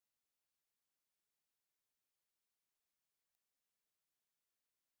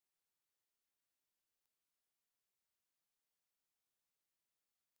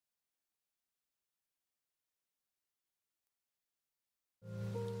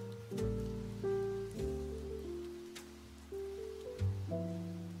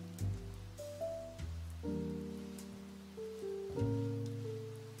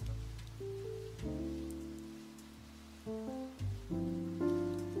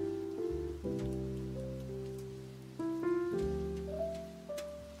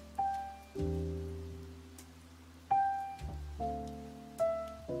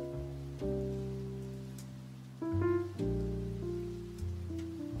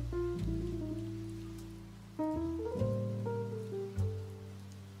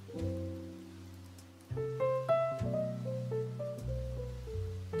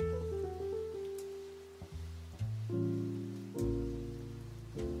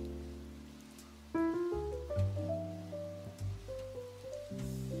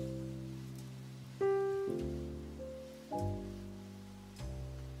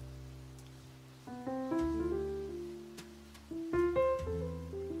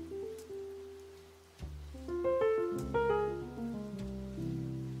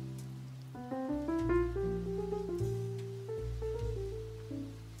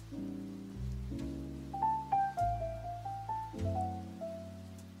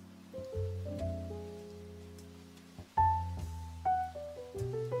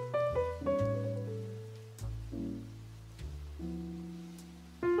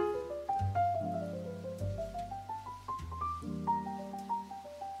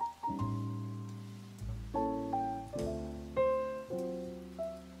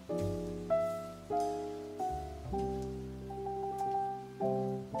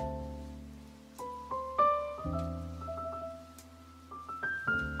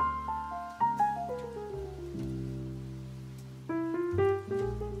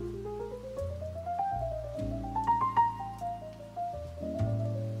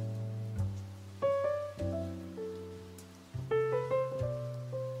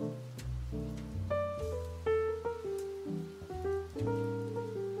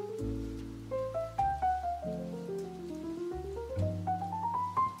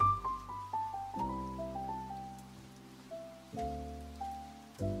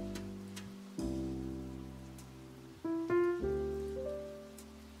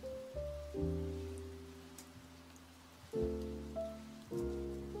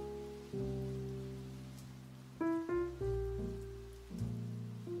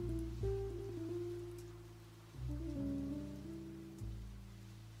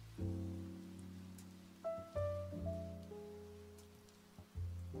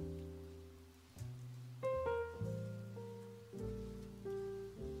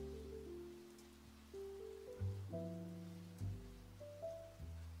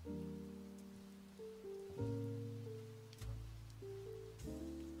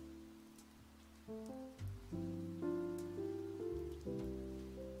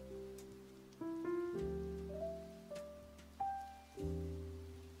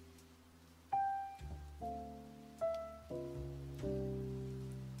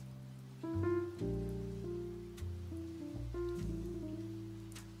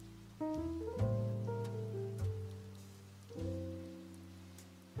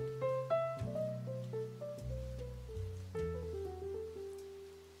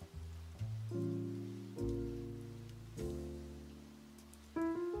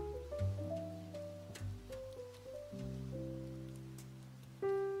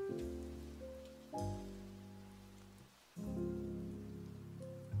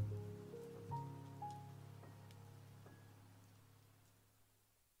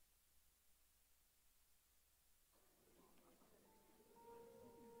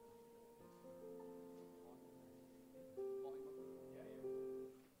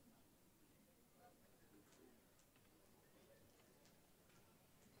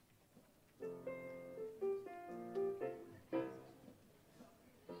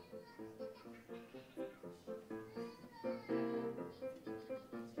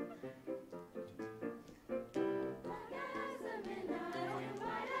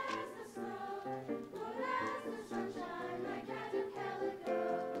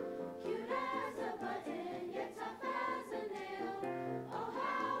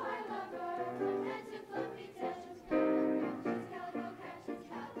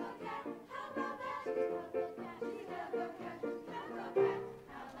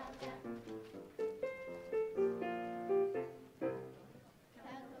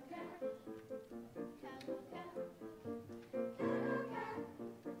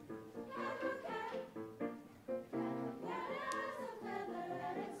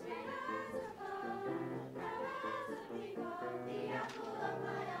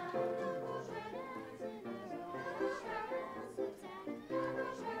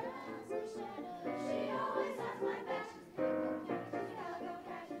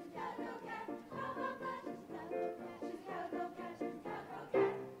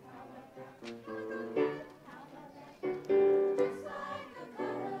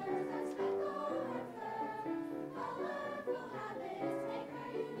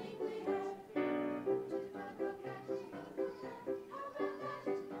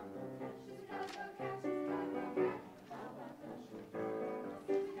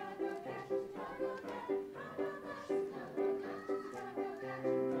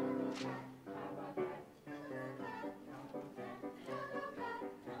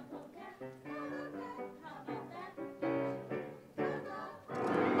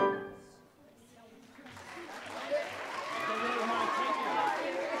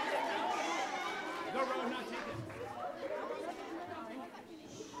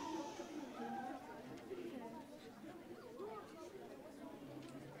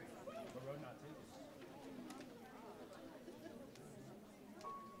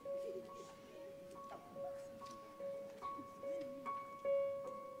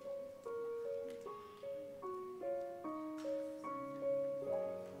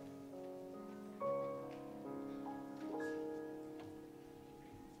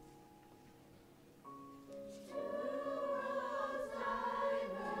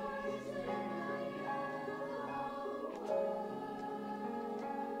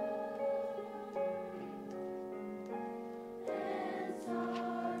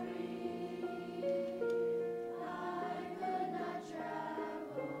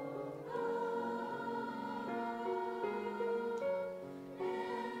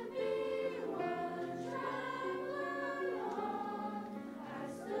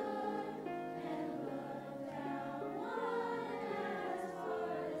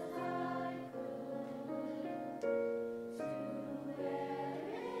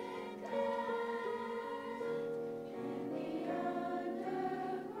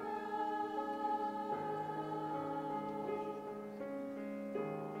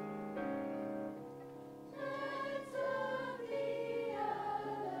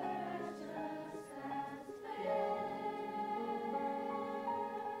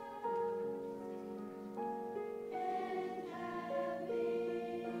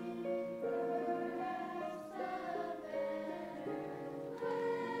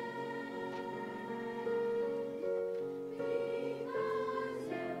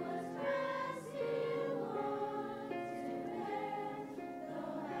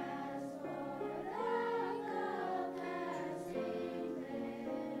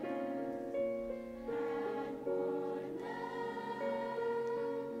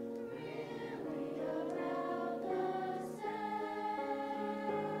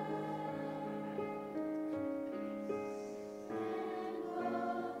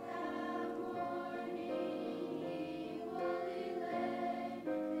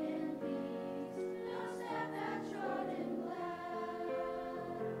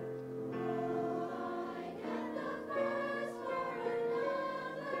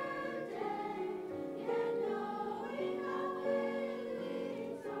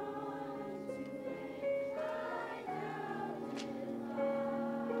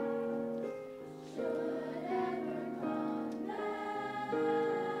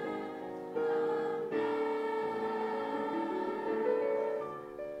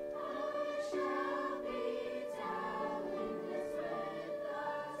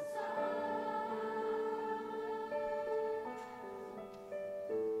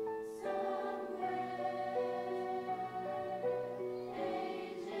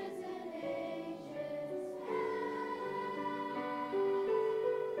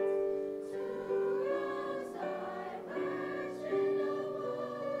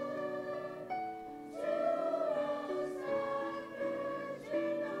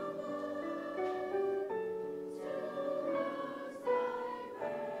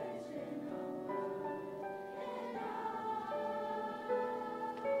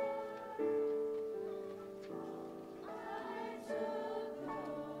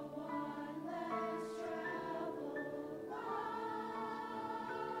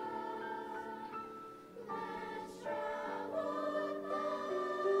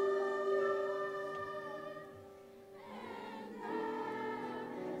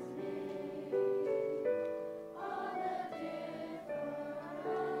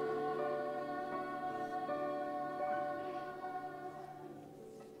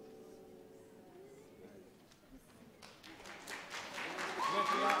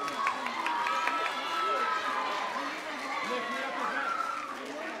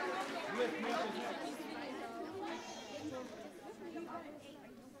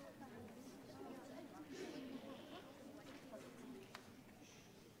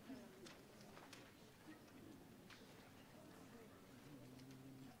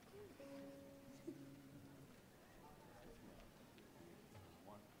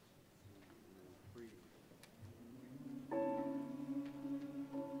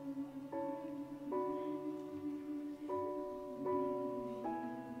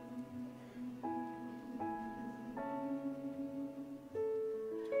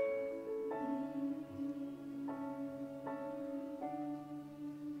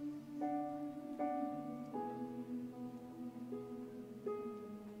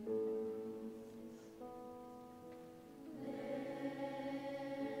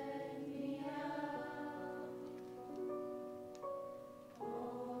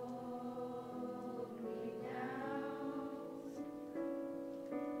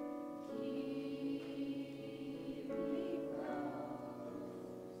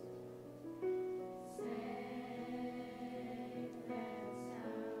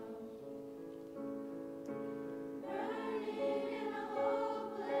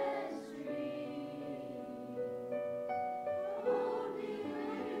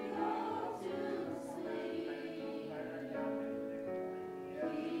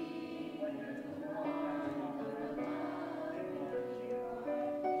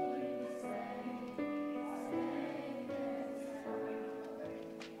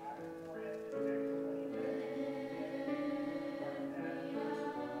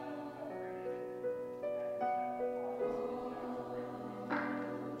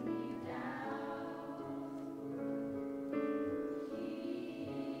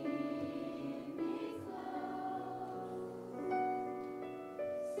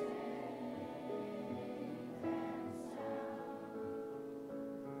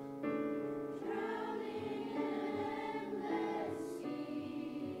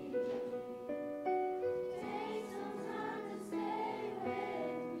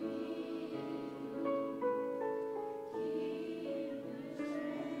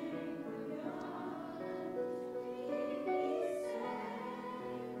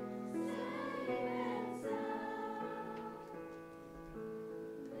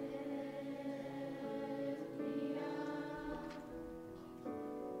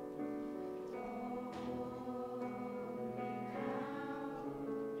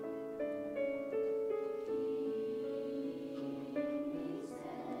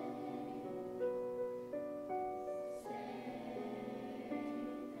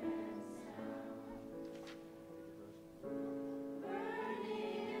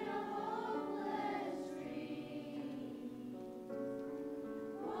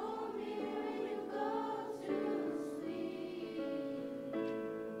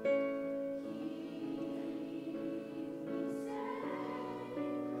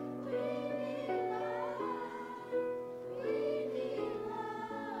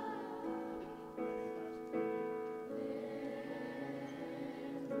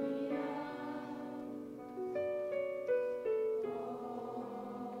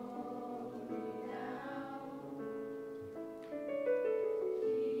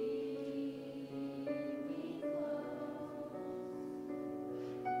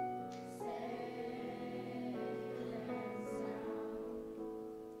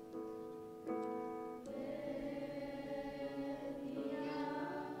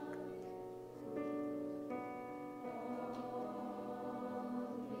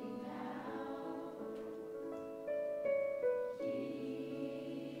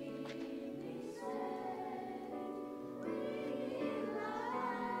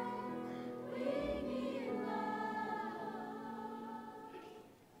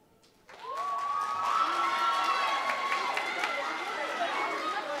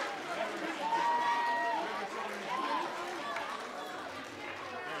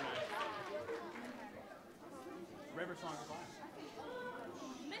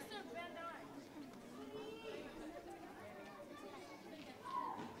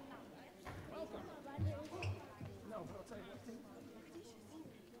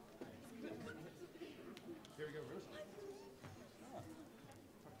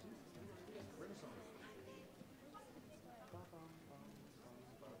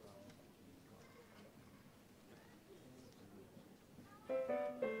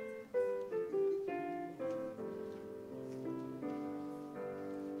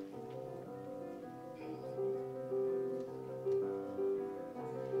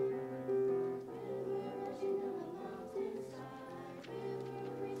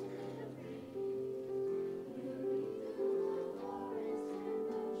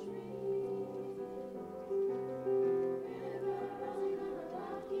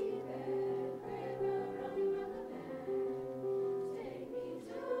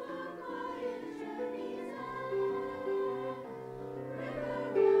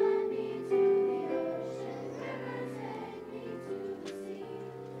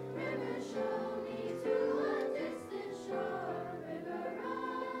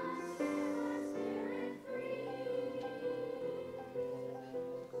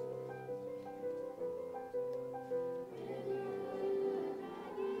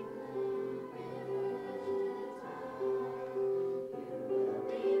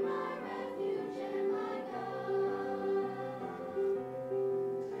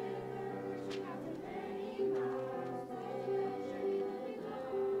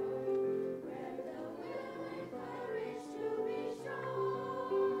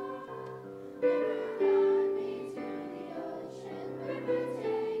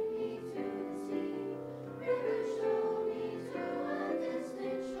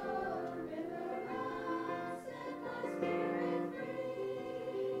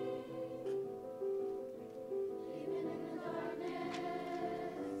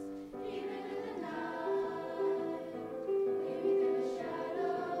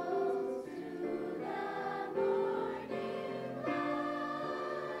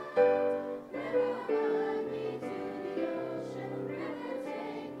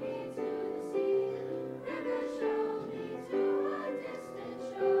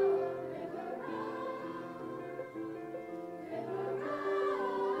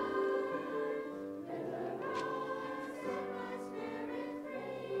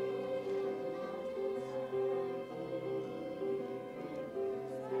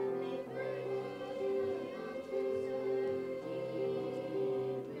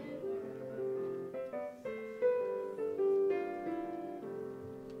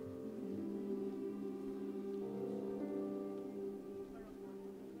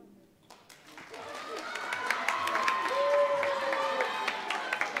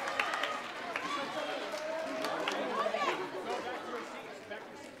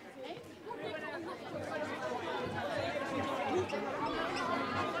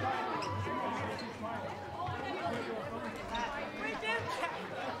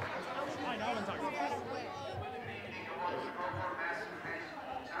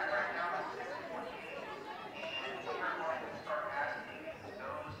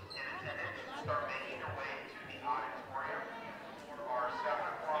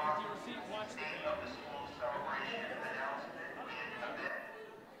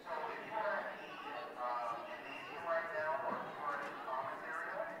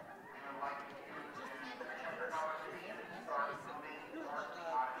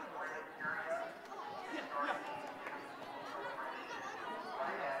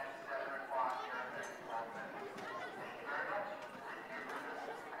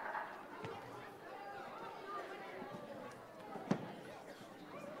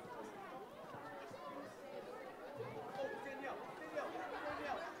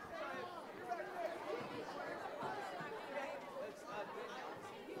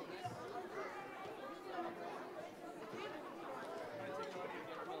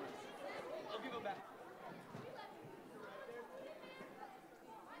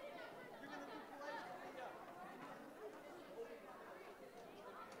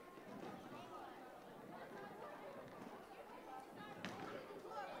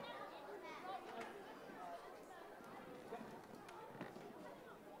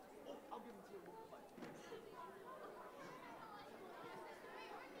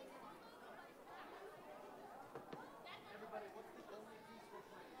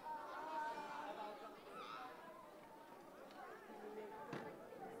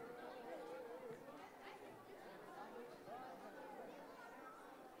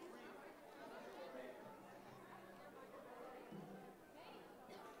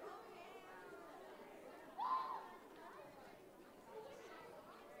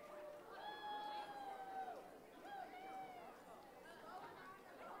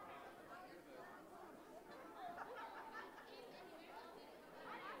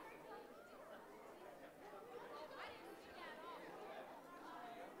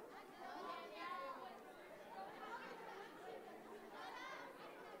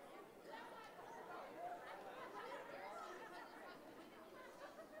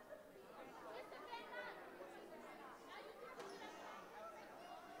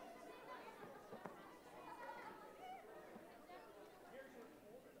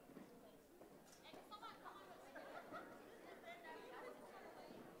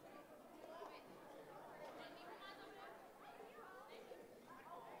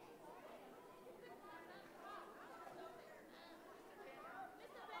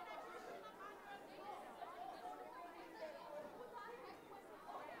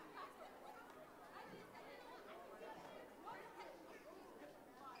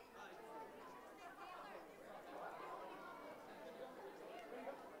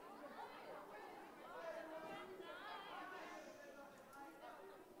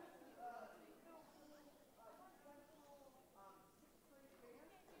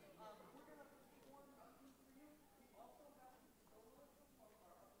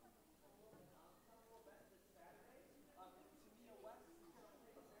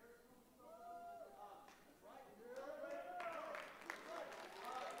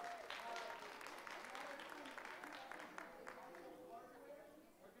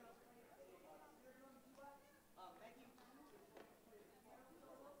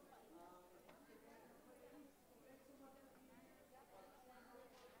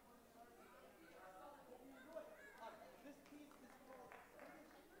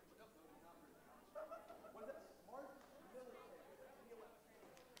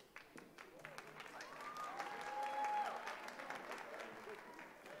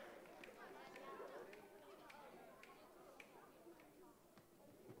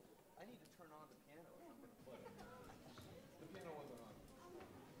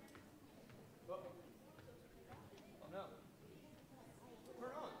Oh no.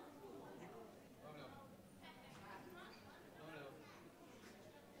 Turn on. Oh no. Oh no.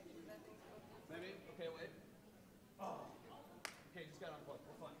 Maybe? Okay, wait. Oh. Okay, just got on board.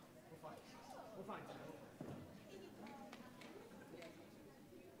 We're fine. We're fine. We're fine.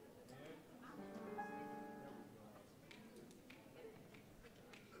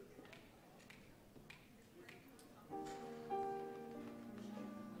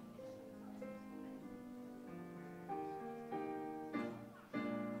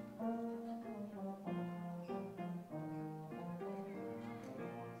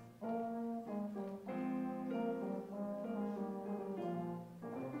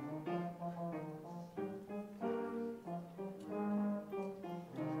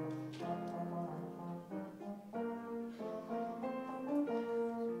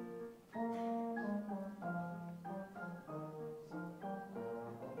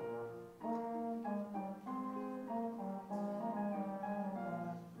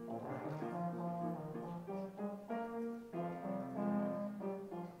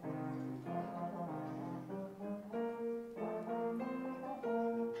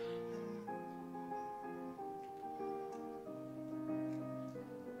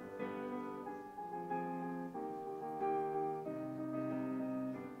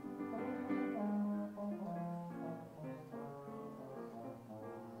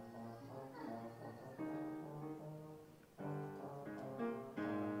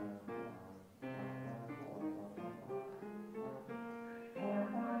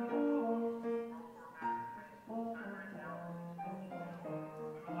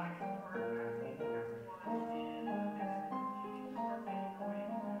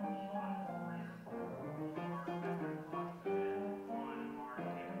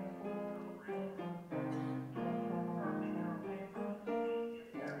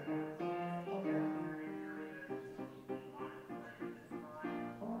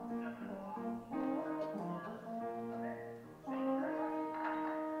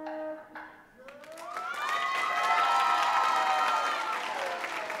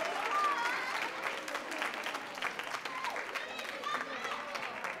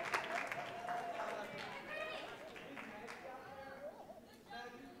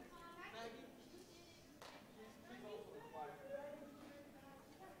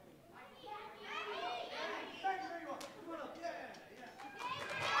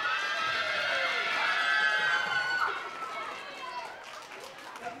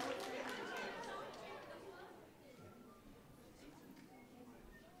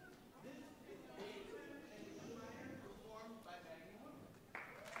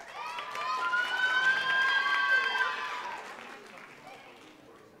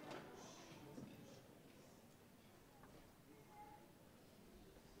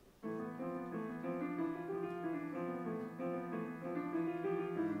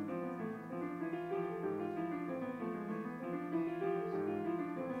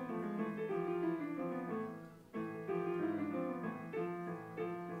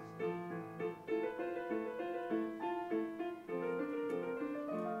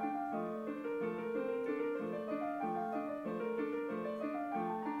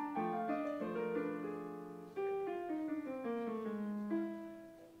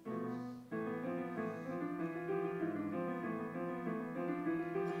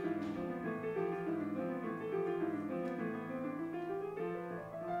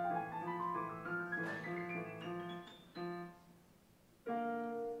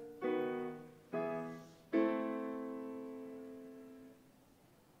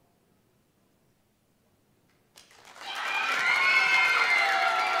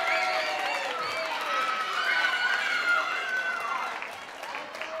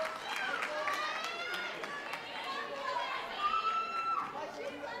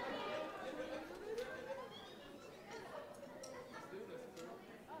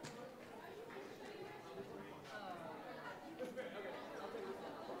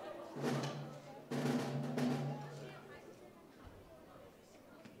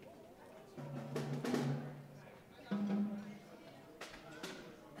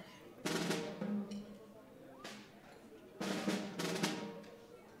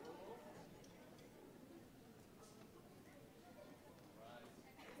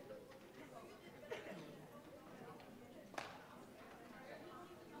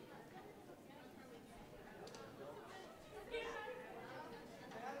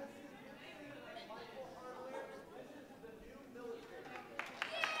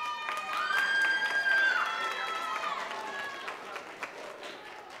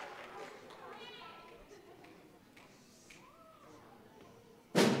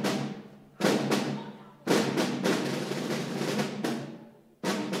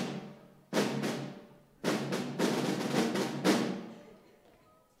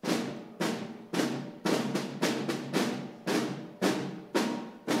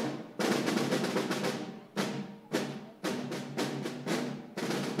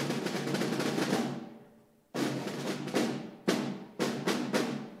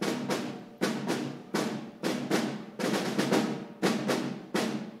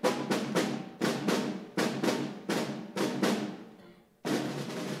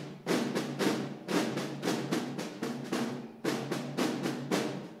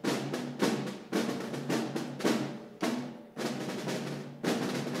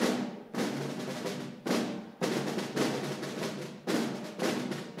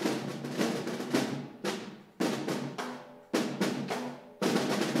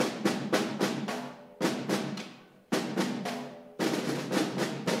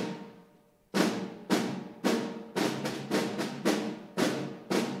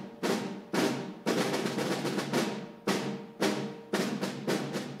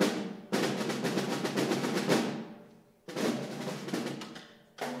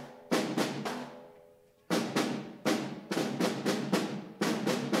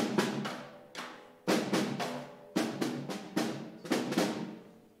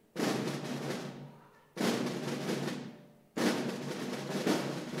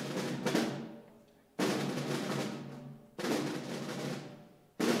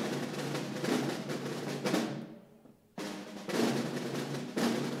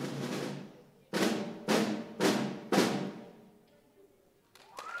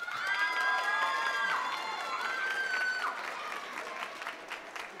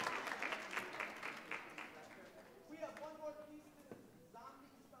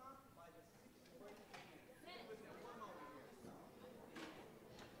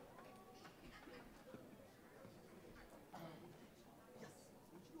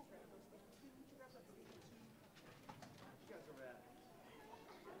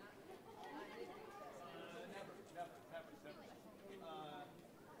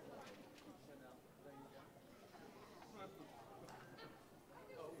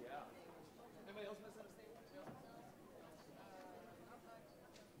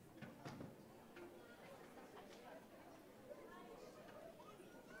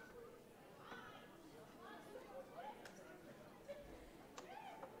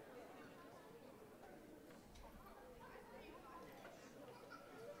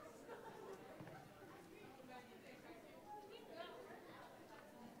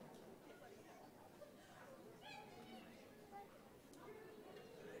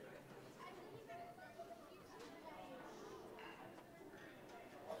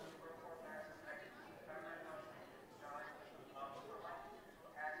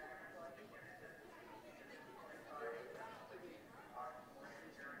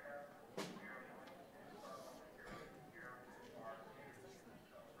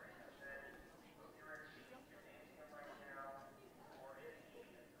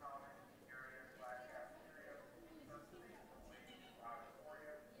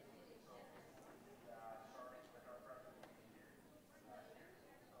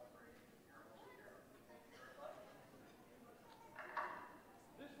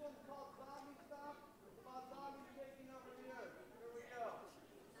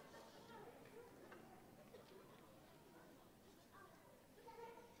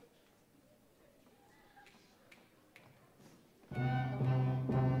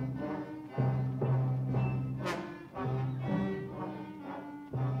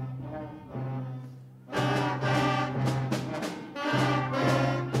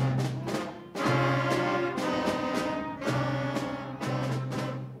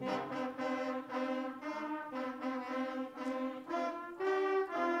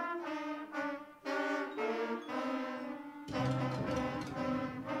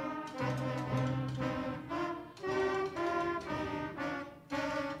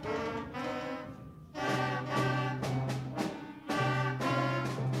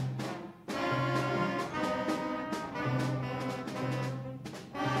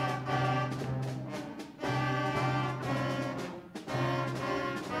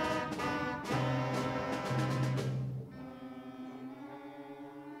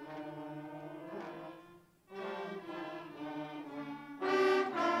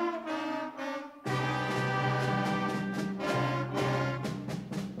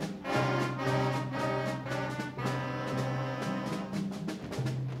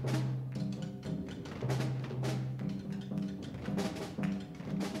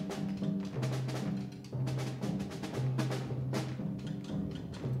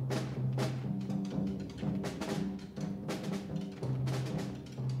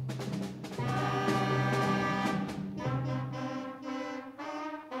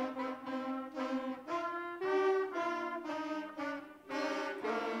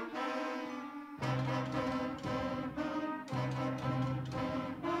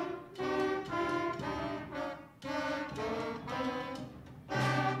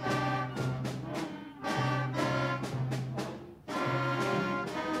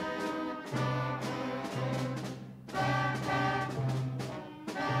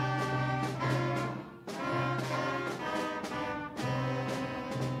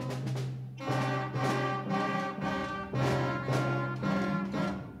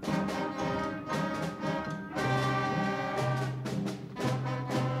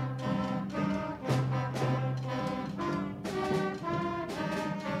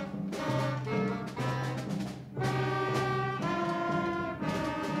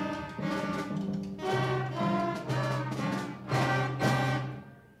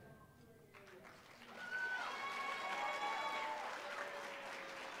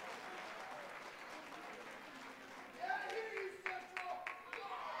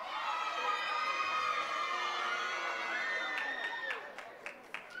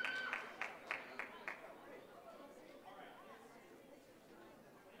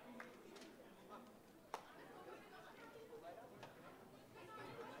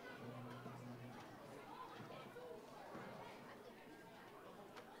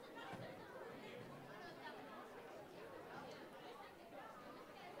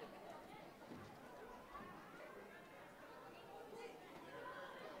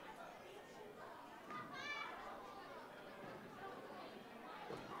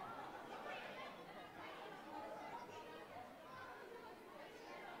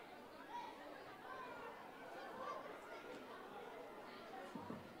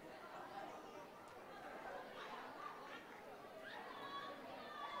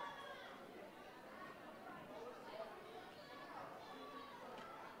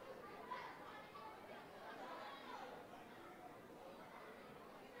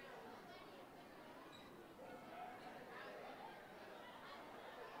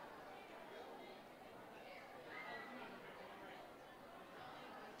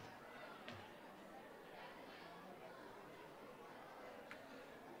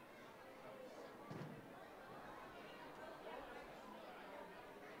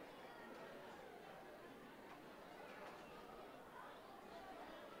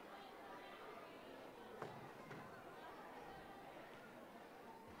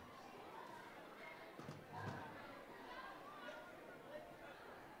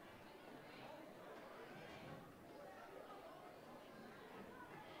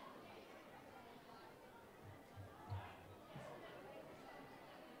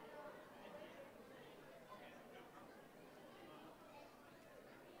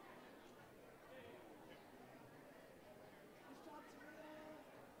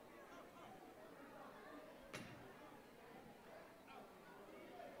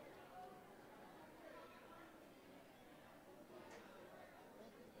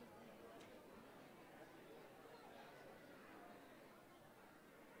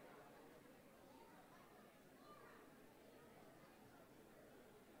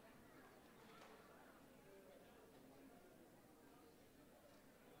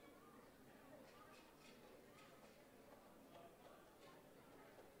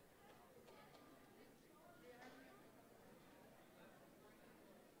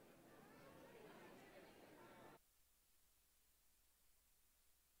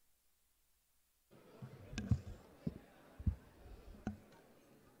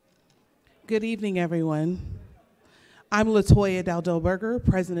 Good evening, everyone. I'm Latoya Dowdell-Berger,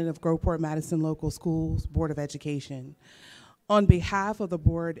 President of Groveport Madison Local Schools Board of Education. On behalf of the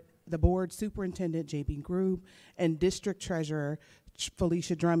board Superintendent J.B. Grube and District Treasurer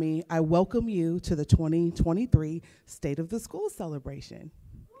Felicia Drummy, I welcome you to the 2023 State of the School celebration.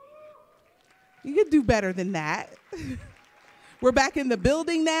 You could do better than that. We're back in the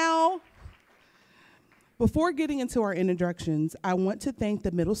building now. Before getting into our introductions, I want to thank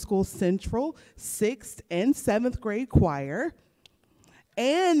the Middle School Central 6th and 7th grade choir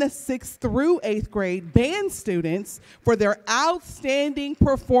and the 6th through 8th grade band students for their outstanding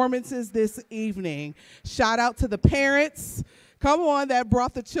performances this evening. Shout out to the parents, come on, that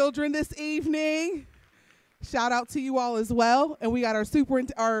brought the children this evening. Shout out to you all as well. And we got our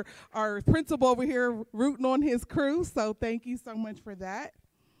principal over here rooting on his crew, so thank you so much for that.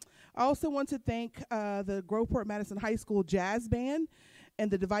 I also want to thank the Groveport Madison High School Jazz Band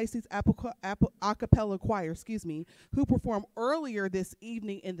and the Devices Acapella Choir, who performed earlier this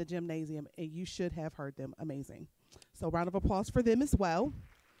evening in the gymnasium, and you should have heard them. Amazing. So round of applause for them as well.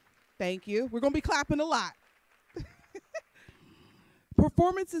 Thank you. We're going to be clapping a lot.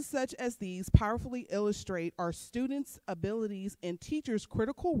 Performances such as these powerfully illustrate our students' abilities and teachers'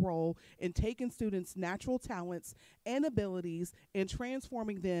 critical role in taking students' natural talents and abilities and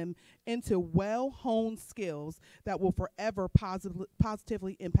transforming them into well-honed skills that will forever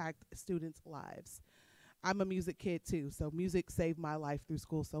positively impact students' lives. I'm a music kid too, so music saved my life through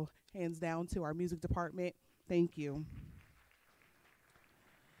school, so hands down to our music department. Thank you.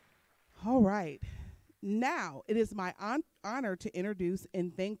 All right. Now, it is my honor to introduce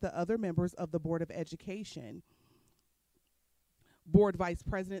and thank the other members of the Board of Education. Board Vice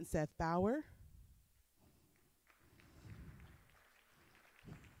President Seth Bauer.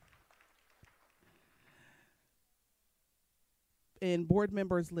 And board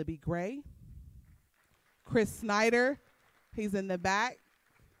members Libby Gray. Chris Snyder, he's in the back.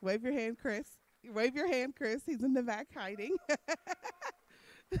 Wave your hand, Chris. Wave your hand, Chris. He's in the back hiding.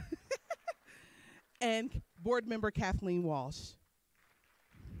 And board member Kathleen Walsh.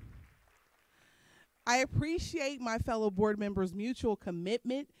 I appreciate my fellow board members' mutual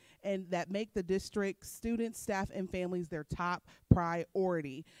commitment and that make the district students, staff, and families their top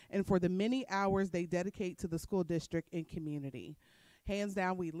priority, and for the many hours they dedicate to the school district and community. Hands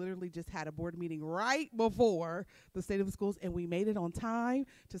down, we literally just had a board meeting right before the State of the Schools, and we made it on time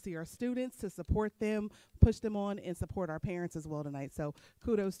to see our students, to support them, push them on, and support our parents as well tonight. So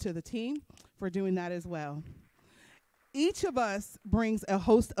kudos to the team for doing that as well. Each of us brings a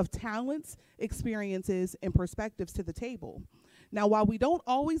host of talents, experiences, and perspectives to the table. Now, while we don't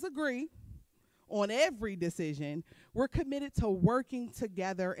always agree on every decision, we're committed to working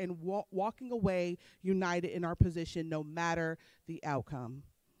together and walking away united in our position no matter the outcome.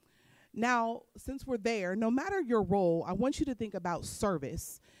 Now, since we're there, no matter your role, I want you to think about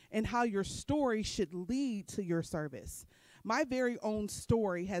service and how your story should lead to your service. My very own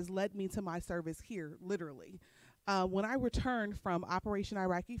story has led me to my service here, literally. When I returned from Operation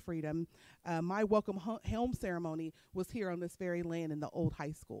Iraqi Freedom, my welcome home ceremony was here on this very land in the old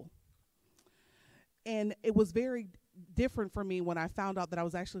high school. And it was very different for me when I found out that I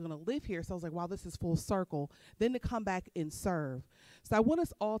was actually going to live here. So I was like, wow, this is full circle. Then to come back and serve. So I want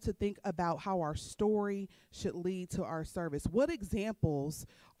us all to think about how our story should lead to our service. What examples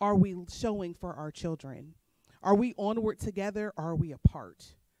are we showing for our children? Are we onward together, or are we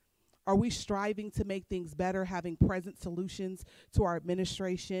apart? Are we striving to make things better, having present solutions to our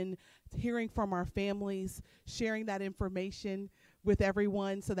administration, hearing from our families, sharing that information with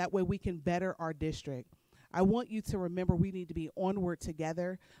everyone so that way we can better our district? I want you to remember we need to be onward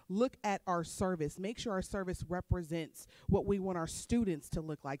together. Look at our service. Make sure our service represents what we want our students to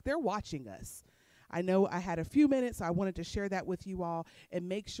look like. They're watching us. I know I had a few minutes, so I wanted to share that with you all and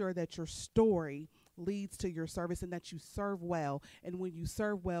make sure that your story leads to your service and that you serve well. And when you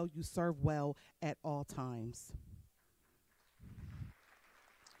serve well at all times.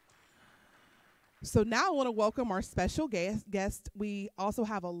 So now I want to welcome our special guest. We also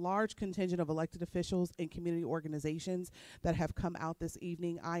have a large contingent of elected officials and community organizations that have come out this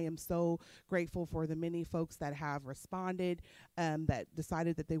evening. I am so grateful for the many folks that have responded, that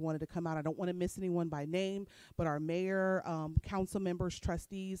decided that they wanted to come out. I don't want to miss anyone by name, but our mayor, council members,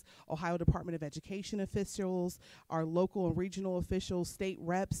 trustees, Ohio Department of Education officials, our local and regional officials, state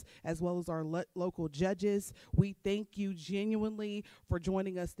reps, as well as our local judges. We thank you genuinely for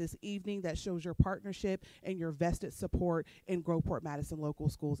joining us this evening. That shows your partnership and your vested support in Groveport Madison Local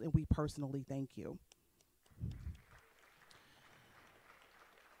Schools, and we personally thank you.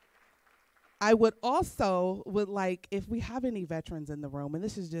 I would also would like, if we have any veterans in the room, and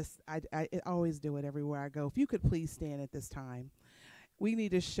this is just, I always do it everywhere I go. If you could please stand at this time. We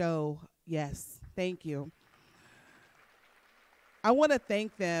need to show, yes, thank you. I want to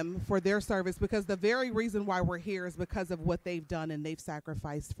thank them for their service, because the very reason why we're here is because of what they've done and they've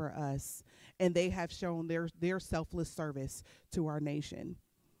sacrificed for us. And they have shown their selfless service to our nation.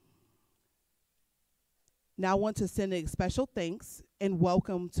 Now I want to send a special thanks and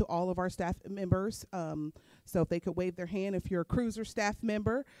welcome to all of our staff members. So if they could wave their hand, if you're a Cruiser staff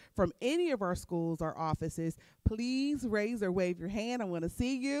member from any of our schools or offices, please raise or wave your hand. I want to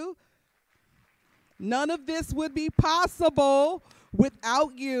see you. None of this would be possible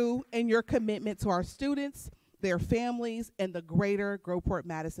without you and your commitment to our students, their families, and the greater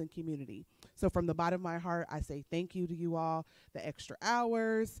Groveport-Madison community. So from the bottom of my heart, I say thank you to you all. The extra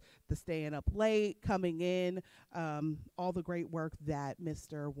hours, the staying up late, coming in, all the great work that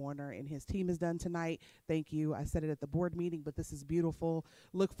Mr. Warner and his team has done tonight. Thank you. I said it at the board meeting, but this is beautiful.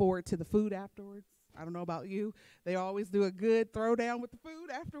 Look forward to the food afterwards. I don't know about you. They always do a good throwdown with the food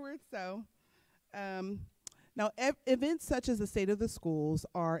afterwards. So now, events such as the State of the Schools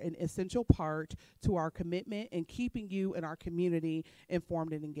are an essential part to our commitment in keeping you and our community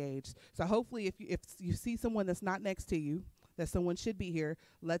informed and engaged. So hopefully if you see someone that's not next to you, that someone should be here,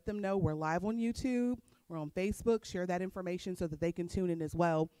 let them know we're live on YouTube, we're on Facebook, share that information so that they can tune in as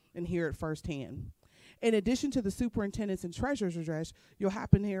well and hear it firsthand. In addition to the superintendent's and treasurer's address, you'll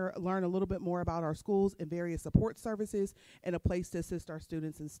happen here learn a little bit more about our schools and various support services and a place to assist our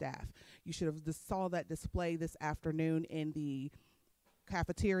students and staff. You should have just saw that display this afternoon in the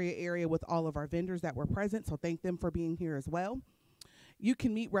cafeteria area with all of our vendors that were present, so thank them for being here as well. You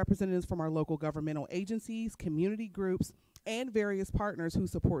can meet representatives from our local governmental agencies, community groups, and various partners who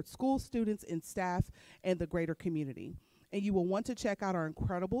support school students and staff and the greater community. And you will want to check out our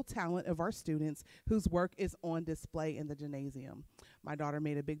incredible talent of our students whose work is on display in the gymnasium. My daughter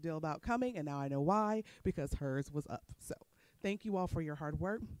made a big deal about coming, and now I know why, because hers was up. So thank you all for your hard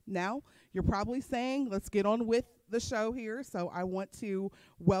work. Now, you're probably saying, let's get on with the show here. So I want to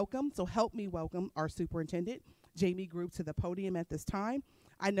help me welcome our superintendent, Jamie Group, to the podium at this time.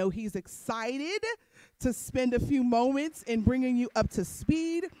 I know he's excited to spend a few moments in bringing you up to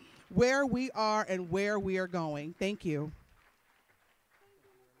speed where we are and where we are going. Thank you.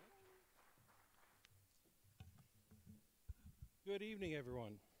 Good evening,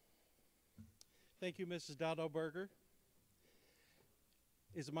 everyone. Thank you, Mrs. Dowdell-Berger.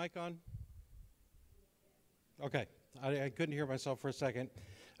 Is the mic on? Okay, I couldn't hear myself for a second.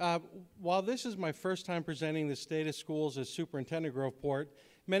 While this is my first time presenting the State of Schools as Superintendent of Groveport,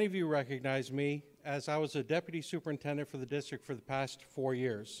 many of you recognize me as I was a Deputy Superintendent for the district for the past 4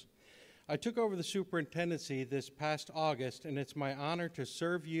 years. I took over the superintendency this past August, and it's my honor to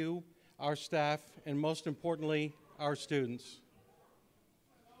serve you, our staff, and most importantly, our students.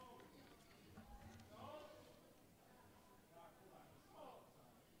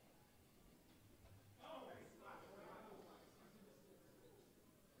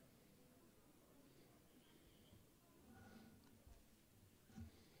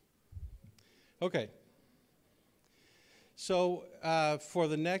 Okay. So for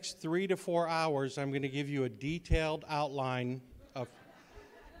the next 3 to 4 hours, I'm going to give you a detailed outline of.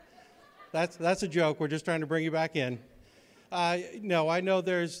 That's a joke. We're just trying to bring you back in. No, I know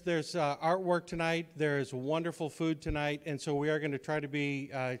there's artwork tonight. There's wonderful food tonight, and so we are going to try to be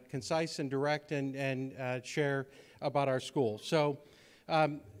concise and direct and share about our school. So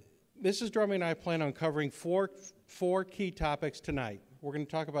Mrs. Drumming and I plan on covering four key topics tonight. We're going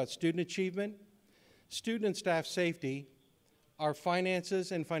to talk about student achievement, student and staff safety, our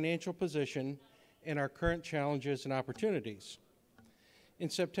finances and financial position, and our current challenges and opportunities. In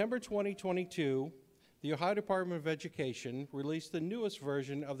September 2022, the Ohio Department of Education released the newest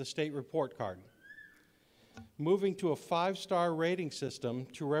version of the state report card, moving to a 5-star rating system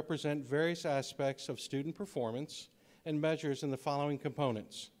to represent various aspects of student performance and measures in the following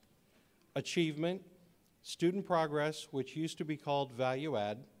components: achievement, student progress, which used to be called value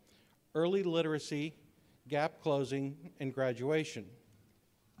add, early literacy, gap closing, and graduation.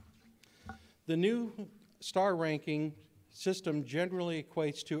 The new star ranking system generally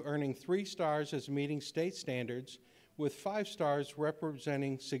equates to earning 3 stars as meeting state standards, with 5 stars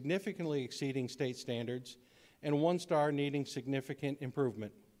representing significantly exceeding state standards and 1 star needing significant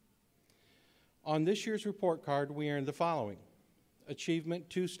improvement. On this year's report card, we earned the following: achievement,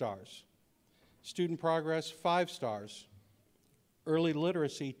 2 stars, student progress, 5 stars, early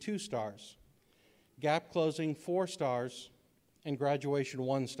literacy, 2 stars, gap closing, 4 stars, and graduation,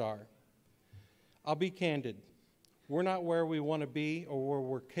 1 star. I'll be candid. We're not where we want to be or where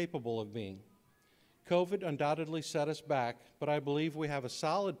we're capable of being. COVID undoubtedly set us back, but I believe we have a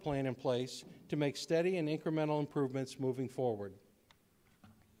solid plan in place to make steady and incremental improvements moving forward.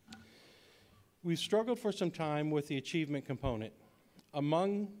 We've struggled for some time with the achievement component.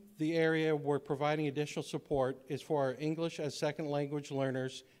 Among the area we're providing additional support is for our English as second language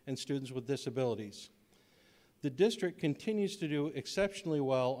learners and students with disabilities. The district continues to do exceptionally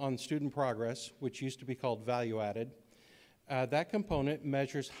well on student progress, which used to be called value added. That component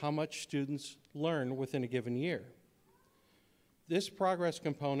measures how much students learn within a given year. This progress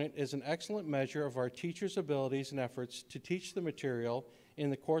component is an excellent measure of our teachers' abilities and efforts to teach the material in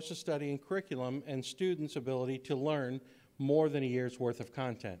the course of study and curriculum and students' ability to learn more than a year's worth of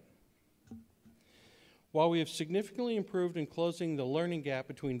content. While we have significantly improved in closing the learning gap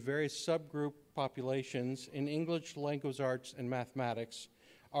between various subgroup populations in English, language arts, and mathematics,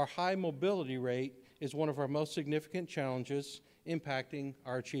 our high mobility rate is one of our most significant challenges impacting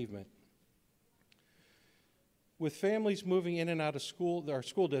our achievement. With families moving in and out of school, our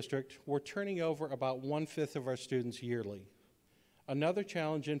school district, we're turning over about 1/5 of our students yearly. Another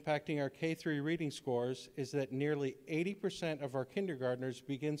challenge impacting our K-3 reading scores is that nearly 80% of our kindergartners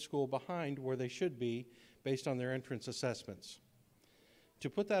begin school behind where they should be based on their entrance assessments. To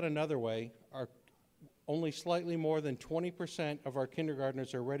put that another way, only slightly more than 20% of our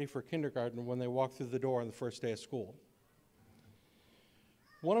kindergartners are ready for kindergarten when they walk through the door on the first day of school.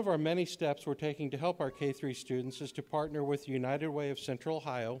 One of our many steps we're taking to help our K-3 students is to partner with United Way of Central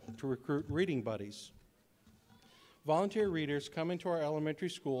Ohio to recruit reading buddies. Volunteer readers come into our elementary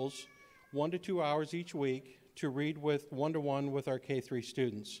schools 1 to 2 hours each week to read with one-to-one with our K-3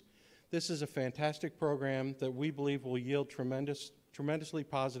 students. This is a fantastic program that we believe will yield tremendously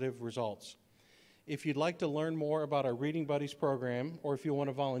positive results. If you'd like to learn more about our Reading Buddies program, or if you want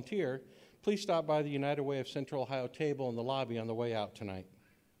to volunteer, please stop by the United Way of Central Ohio table in the lobby on the way out tonight.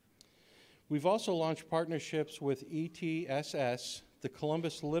 We've also launched partnerships with ETSS, the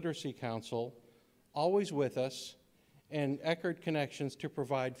Columbus Literacy Council, Always With Us, and Eckerd Connections to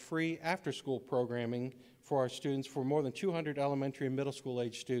provide free after-school programming for our students for more than 200 elementary and middle school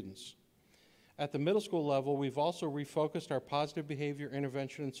age students. At the middle school level, we've also refocused our positive behavior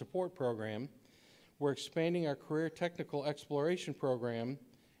intervention and support program. We're expanding our career technical exploration program,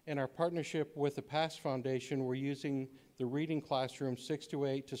 and our partnership with the PASS Foundation, we're using the Reading Classroom 6 to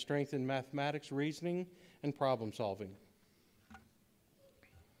 8 to strengthen mathematics, reasoning, and problem solving.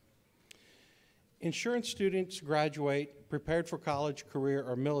 Ensuring students graduate prepared for college, career,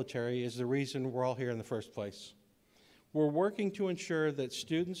 or military is the reason we're all here in the first place. We're working to ensure that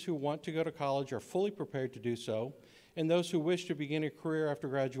students who want to go to college are fully prepared to do so, and those who wish to begin a career after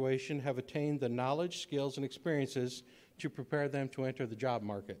graduation have attained the knowledge, skills, and experiences to prepare them to enter the job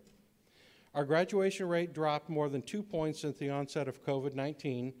market. Our graduation rate dropped more than 2 points since the onset of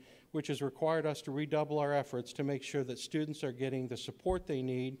COVID-19, which has required us to redouble our efforts to make sure that students are getting the support they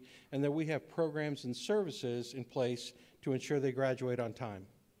need and that we have programs and services in place to ensure they graduate on time.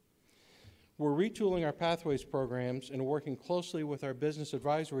 We're retooling our Pathways programs and working closely with our Business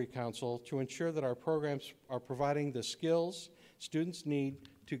Advisory Council to ensure that our programs are providing the skills students need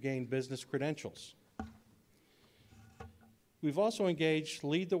to gain business credentials. We've also engaged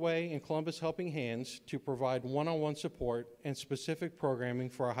Lead the Way and Columbus Helping Hands to provide one-on-one support and specific programming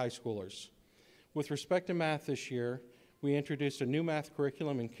for our high schoolers. With respect to math this year, we introduced a new math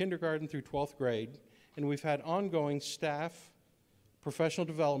curriculum in kindergarten through 12th grade, and we've had ongoing staff professional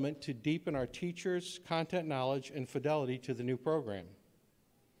development to deepen our teachers' content knowledge and fidelity to the new program.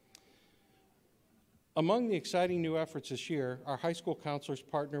 Among the exciting new efforts this year, our high school counselors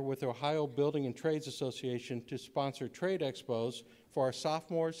partner with the Ohio Building and Trades Association to sponsor trade expos for our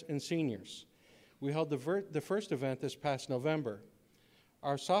sophomores and seniors. We held the first event this past November.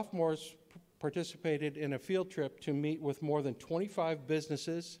 Our sophomores participated in a field trip to meet with more than 25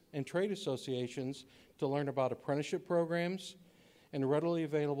 businesses and trade associations to learn about apprenticeship programs and readily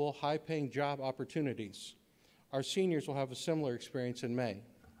available high-paying job opportunities. Our seniors will have a similar experience in May.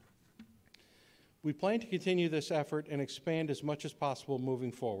 We plan to continue this effort and expand as much as possible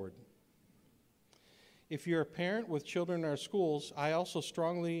moving forward. If you're a parent with children in our schools, I also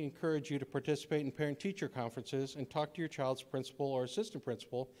strongly encourage you to participate in parent-teacher conferences and talk to your child's principal or assistant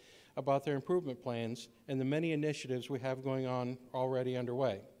principal about their improvement plans and the many initiatives we have going on already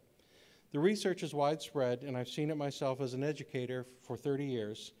underway. The research is widespread, and I've seen it myself as an educator for 30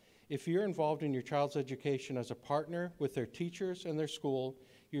 years. If you're involved in your child's education as a partner with their teachers and their school,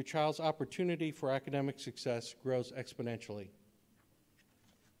 your child's opportunity for academic success grows exponentially.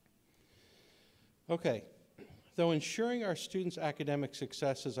 Okay, though ensuring our students' academic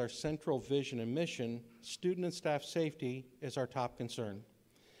success is our central vision and mission, student and staff safety is our top concern.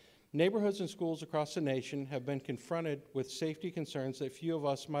 Neighborhoods and schools across the nation have been confronted with safety concerns that few of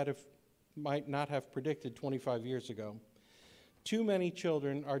us might not have predicted 25 years ago. Too many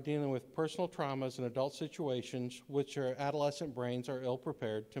children are dealing with personal traumas in adult situations which their adolescent brains are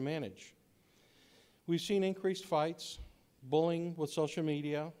ill-prepared to manage. We've seen increased fights, bullying with social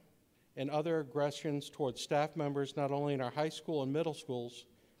media, and other aggressions towards staff members not only in our high school and middle schools,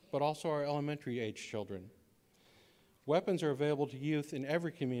 but also our elementary-age children. Weapons are available to youth in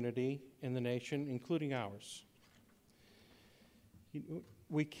every community in the nation, including ours.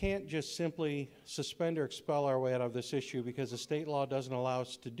 We can't just simply suspend or expel our way out of this issue because the state law doesn't allow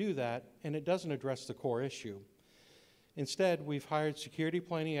us to do that, and it doesn't address the core issue. Instead, we've hired security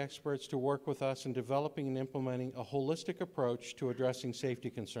planning experts to work with us in developing and implementing a holistic approach to addressing safety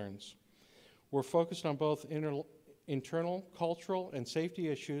concerns. We're focused on both internal, cultural, and safety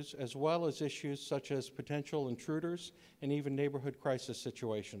issues, as well as issues such as potential intruders and even neighborhood crisis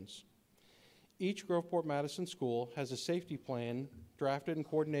situations. Each Groveport-Madison school has a safety plan drafted in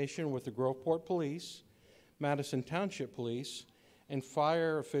coordination with the Groveport Police, Madison Township Police, and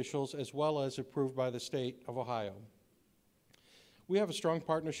fire officials, as well as approved by the state of Ohio. We have a strong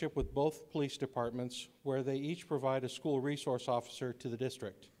partnership with both police departments where they each provide a school resource officer to the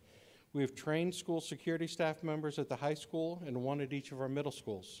district. We have trained school security staff members at the high school and one at each of our middle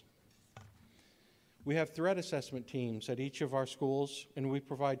schools. We have threat assessment teams at each of our schools, and we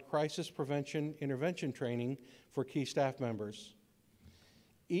provide crisis prevention intervention training for key staff members.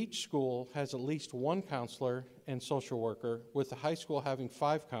 Each school has at least one counselor and social worker, with the high school having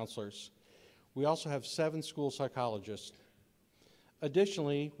 5 counselors. We also have 7 school psychologists.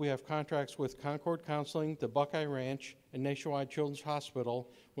 Additionally, we have contracts with Concord Counseling, the Buckeye Ranch, and Nationwide Children's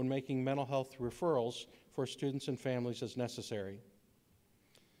Hospital when making mental health referrals for students and families as necessary.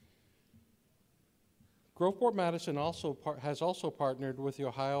 Groveport-Madison has also partnered with the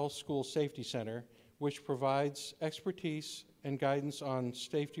Ohio School Safety Center, which provides expertise and guidance on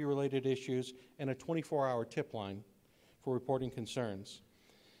safety-related issues and a 24-hour tip line for reporting concerns.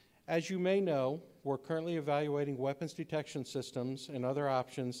 As you may know, we're currently evaluating weapons detection systems and other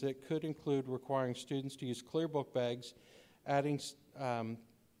options that could include requiring students to use clear book bags, adding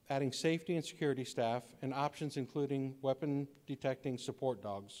safety and security staff, and options including weapon detecting support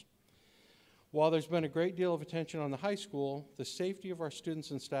dogs. While there's been a great deal of attention on the high school, the safety of our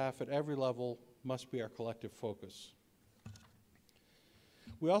students and staff at every level must be our collective focus.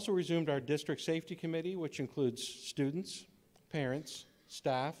 We also resumed our district safety committee, which includes students, parents,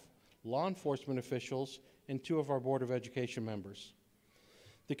 staff, law enforcement officials, and 2 of our Board of Education members.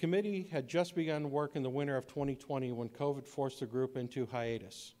 The committee had just begun work in the winter of 2020 when COVID forced the group into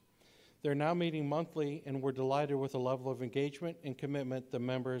hiatus. They're now meeting monthly, and we're delighted with the level of engagement and commitment the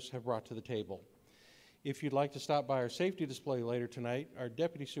members have brought to the table. If you'd like to stop by our safety display later tonight, our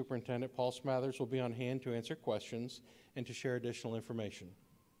Deputy Superintendent, Paul Smathers, will be on hand to answer questions and to share additional information.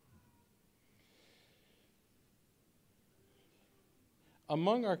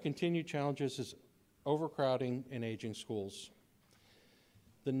 Among our continued challenges is overcrowding and aging schools.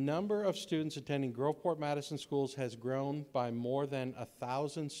 The number of students attending Groveport-Madison schools has grown by more than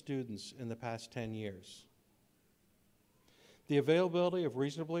 1,000 students in the past 10 years. The availability of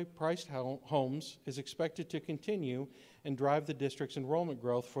reasonably priced homes is expected to continue and drive the district's enrollment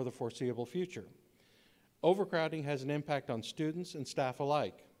growth for the foreseeable future. Overcrowding has an impact on students and staff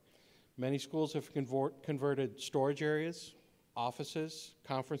alike. Many schools have converted storage areas, offices,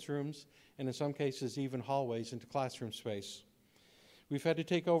 conference rooms, and in some cases even hallways into classroom space. We've had to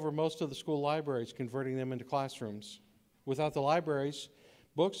take over most of the school libraries, converting them into classrooms. Without the libraries,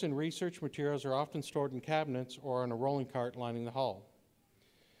 books and research materials are often stored in cabinets or on a rolling cart lining the hall.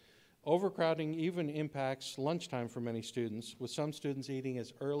 Overcrowding even impacts lunchtime for many students, with some students eating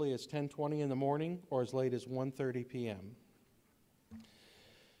as early as 10:20 in the morning or as late as 1:30 p.m.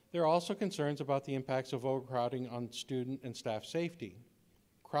 There are also concerns about the impacts of overcrowding on student and staff safety.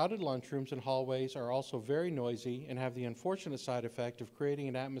 Crowded lunchrooms and hallways are also very noisy and have the unfortunate side effect of creating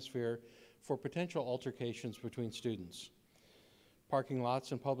an atmosphere for potential altercations between students. Parking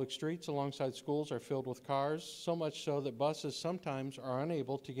lots and public streets alongside schools are filled with cars, so much so that buses sometimes are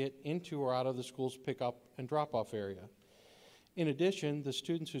unable to get into or out of the school's pickup and drop-off area. In addition, the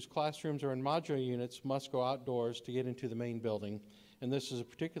students whose classrooms are in modular units must go outdoors to get into the main building, and this is a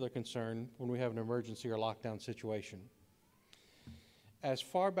particular concern when we have an emergency or lockdown situation. As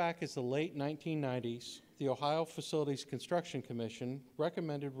far back as the late 1990s, the Ohio Facilities Construction Commission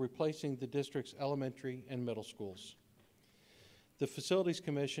recommended replacing the district's elementary and middle schools. The Facilities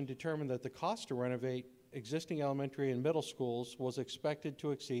Commission determined that the cost to renovate existing elementary and middle schools was expected to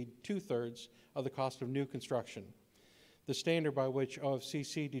exceed 2/3 of the cost of new construction. the standard by which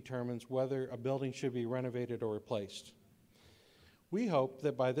OFCC determines whether a building should be renovated or replaced. We hope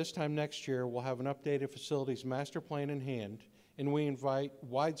that by this time next year, we'll have an updated facilities master plan in hand, and we invite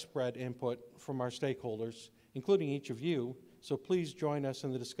widespread input from our stakeholders, including each of you, so please join us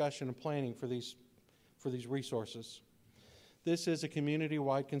in the discussion and planning for these resources. This is a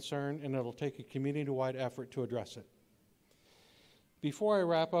community-wide concern, and it'll take a community-wide effort to address it. Before I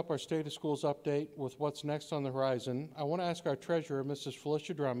wrap up our State of Schools update with what's next on the horizon, I want to ask our treasurer, Mrs.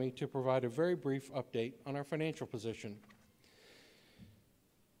 Felicia Drummy, to provide a very brief update on our financial position.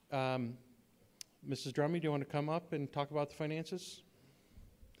 Mrs. Drummy, do you want to come up and talk about the finances?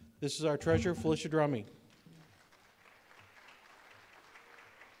 This is our treasurer, Felicia Drummy.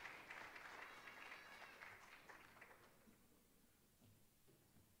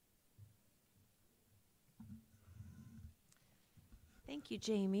 Thank you,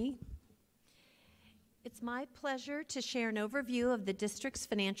 Jamie. It's my pleasure to share an overview of the district's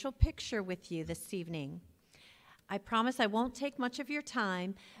financial picture with you this evening. I promise I won't take much of your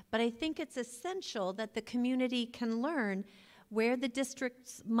time, but I think it's essential that the community can learn where the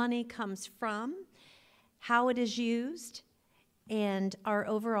district's money comes from, how it is used, and our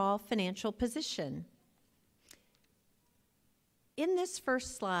overall financial position. In this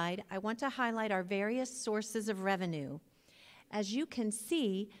first slide, I want to highlight our various sources of revenue. As you can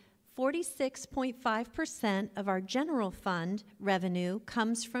see, 46.5% of our general fund revenue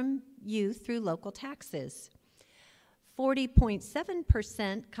comes from you through local taxes.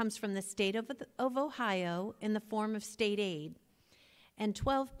 40.7% comes from the state of Ohio in the form of state aid, and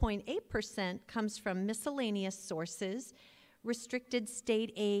 12.8% comes from miscellaneous sources, restricted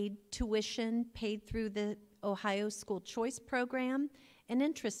state aid, tuition paid through the Ohio School Choice Program, and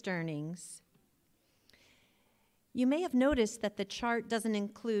interest earnings. You may have noticed that the chart doesn't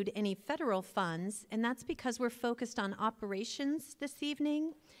include any federal funds, and that's because we're focused on operations this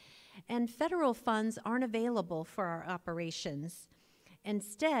evening, and federal funds aren't available for our operations.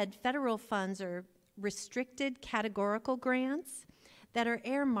 Instead, federal funds are restricted categorical grants that are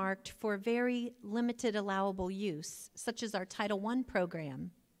earmarked for very limited allowable use, such as our Title I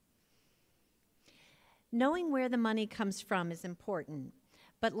program. Knowing where the money comes from is important,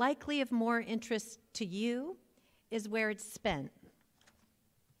 but likely of more interest to you is where it's spent.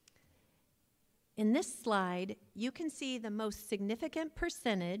 In this slide, you can see the most significant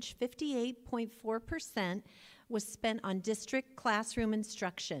percentage, 58.4%, was spent on district classroom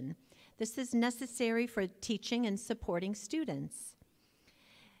instruction. This is necessary for teaching and supporting students.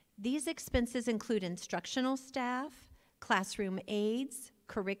 These expenses include instructional staff, classroom aides,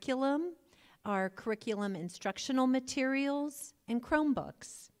 curriculum, our curriculum instructional materials, and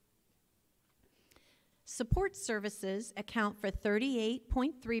Chromebooks. Support services account for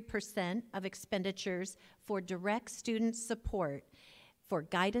 38.3% of expenditures for direct student support for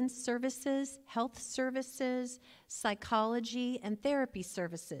guidance services, health services, psychology, and therapy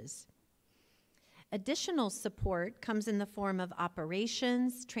services. Additional support comes in the form of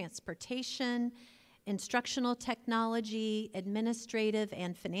operations, transportation, instructional technology, administrative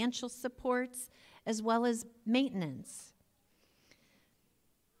and financial supports, as well as maintenance.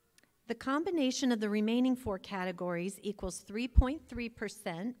 The combination of the remaining four categories equals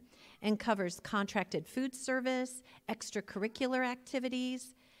 3.3% and covers contracted food service, extracurricular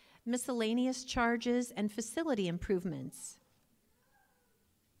activities, miscellaneous charges, and facility improvements.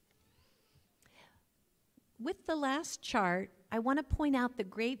 With the last chart, I want to point out the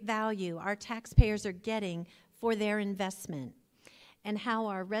great value our taxpayers are getting for their investment and how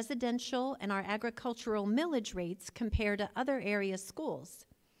our residential and our agricultural millage rates compare to other area schools.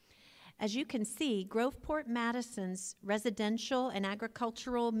 As you can see, Groveport-Madison's residential and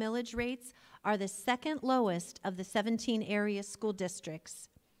agricultural millage rates are the second lowest of the 17 area school districts.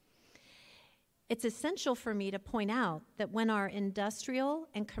 It's essential for me to point out that when our industrial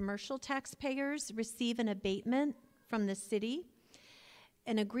and commercial taxpayers receive an abatement from the city,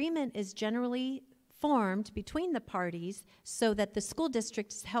 an agreement is generally formed between the parties so that the school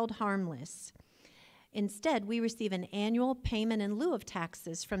district is held harmless. Instead, we receive an annual payment in lieu of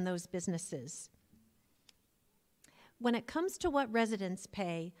taxes from those businesses. When it comes to what residents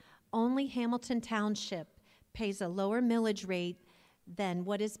pay, only Hamilton Township pays a lower millage rate than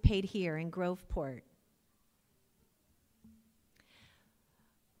what is paid here in Groveport.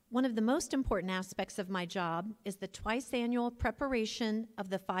 One of the most important aspects of my job is the twice-annual preparation of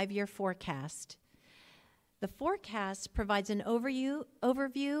the 5-year forecast. The forecast provides an overview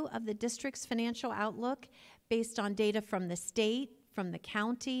of the district's financial outlook based on data from the state, from the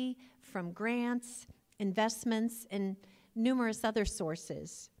county, from grants, investments, and numerous other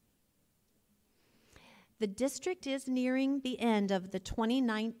sources. The district is nearing the end of the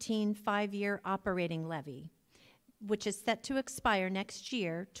 2019 five-year operating levy, which is set to expire next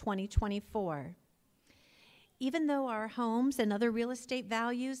year, 2024. Even though our homes and other real estate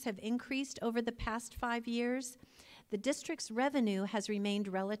values have increased over the past 5 years, the district's revenue has remained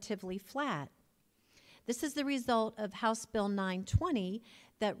relatively flat. This is the result of House Bill 920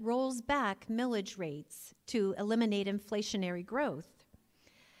 that rolls back millage rates to eliminate inflationary growth.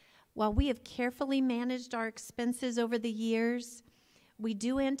 While we have carefully managed our expenses over the years, we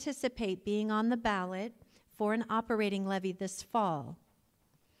do anticipate being on the ballot for an operating levy this fall.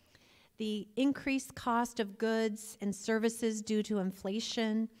 The increased cost of goods and services due to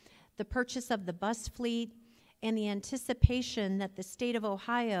inflation, the purchase of the bus fleet, and the anticipation that the state of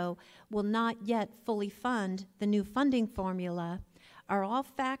Ohio will not yet fully fund the new funding formula are all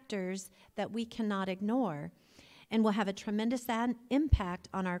factors that we cannot ignore and will have a tremendous impact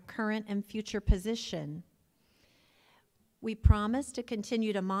on our current and future position. We promise to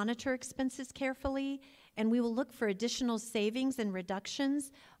continue to monitor expenses carefully, and we will look for additional savings and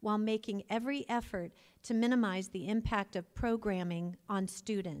reductions while making every effort to minimize the impact of programming on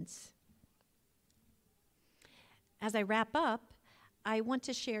students. As I wrap up, I want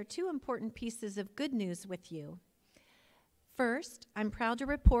to share two important pieces of good news with you. First, I'm proud to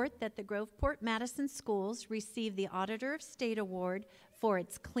report that the Groveport-Madison Schools received the Auditor of State Award for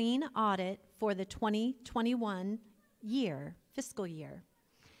its clean audit for the 2021 fiscal year.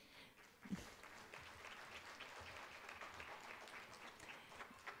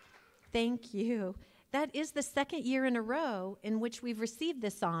 Thank you. That is the second year in a row in which we've received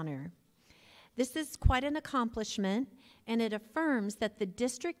this honor. This is quite an accomplishment, and it affirms that the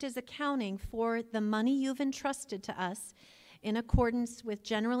district is accounting for the money you've entrusted to us in accordance with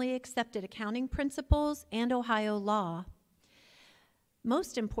generally accepted accounting principles and Ohio law.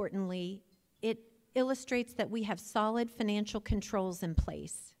 Most importantly, it illustrates that we have solid financial controls in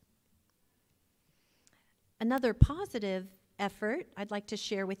place. Another positive effort I'd like to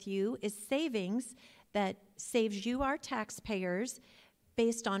share with you is savings that saves you, our taxpayers,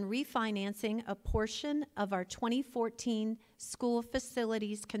 based on refinancing a portion of our 2014 school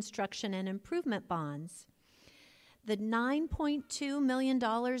facilities construction and improvement bonds. The $9.2 million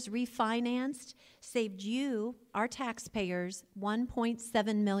refinanced saved you, our taxpayers,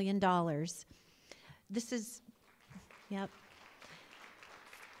 $1.7 million. This is, yep.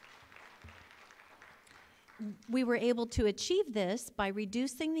 We were able to achieve this by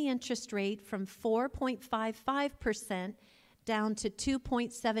reducing the interest rate from 4.55% down to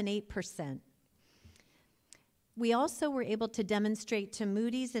 2.78%. We also were able to demonstrate to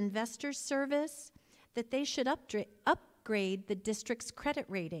Moody's Investors Service that they should upgrade the district's credit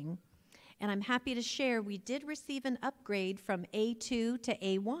rating. And I'm happy to share we did receive an upgrade from A2 to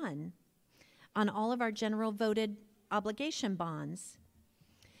A1 on all of our general voted obligation bonds.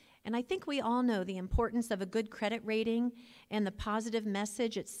 And I think we all know the importance of a good credit rating and the positive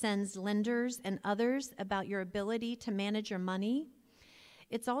message it sends lenders and others about your ability to manage your money.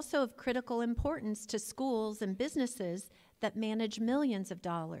 It's also of critical importance to schools and businesses that manage millions of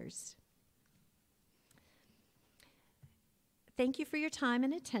dollars. Thank you for your time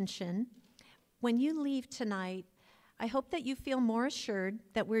and attention. When you leave tonight, I hope that you feel more assured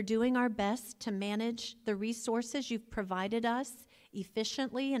that we're doing our best to manage the resources you've provided us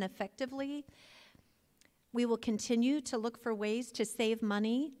efficiently and effectively. We will continue to look for ways to save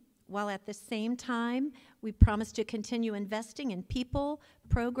money, while at the same time, we promise to continue investing in people,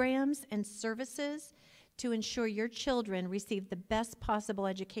 programs, and services to ensure your children receive the best possible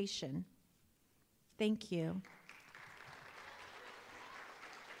education. Thank you.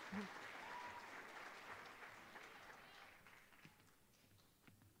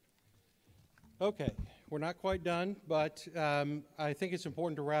 Okay, we're not quite done, but I think it's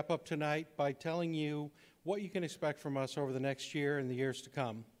important to wrap up tonight by telling you what you can expect from us over the next year and the years to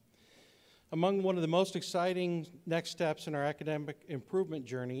come. Among one of the most exciting next steps in our academic improvement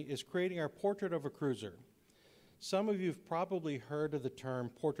journey is creating our Portrait of a Cruiser. Some of you have probably heard of the term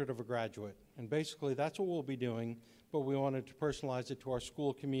Portrait of a Graduate, and basically that's what we'll be doing, but we wanted to personalize it to our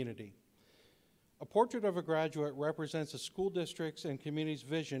school community. A Portrait of a Graduate represents a school district's and community's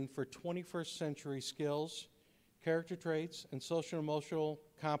vision for 21st century skills, character traits, and social and emotional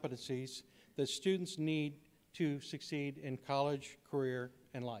competencies that students need to succeed in college, career,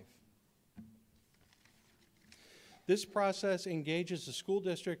 and life. This process engages the school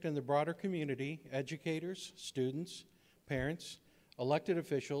district and the broader community, educators, students, parents, elected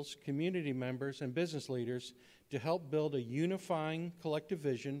officials, community members, and business leaders to help build a unifying collective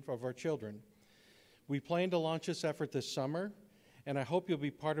vision of our children. We plan to launch this effort this summer, and I hope you'll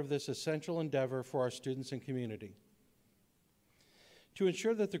be part of this essential endeavor for our students and community. To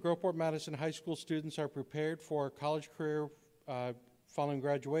ensure that the Groveport-Madison High School students are prepared for a college career following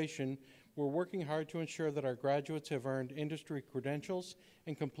graduation, we're working hard to ensure that our graduates have earned industry credentials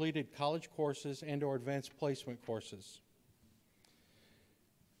and completed college courses and/or advanced placement courses.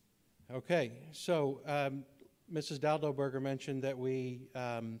 Okay, so Mrs. Daldalberger mentioned that we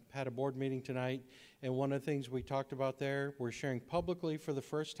had a board meeting tonight, and one of the things we talked about there, we're sharing publicly for the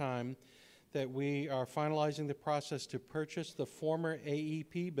first time that we are finalizing the process to purchase the former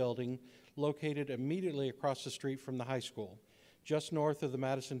AEP building located immediately across the street from the high school, just north of the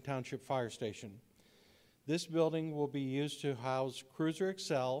Madison Township Fire Station. This building will be used to house Cruiser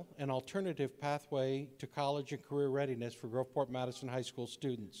Excel, an alternative pathway to college and career readiness for Groveport-Madison High School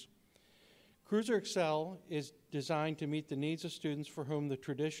students. Cruiser Excel is designed to meet the needs of students for whom the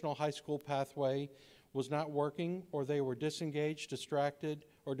traditional high school pathway was not working, or they were disengaged, distracted,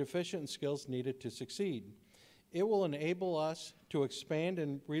 or deficient in skills needed to succeed. It will enable us to expand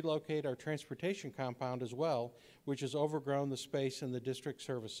and relocate our transportation compound as well, which has overgrown the space in the district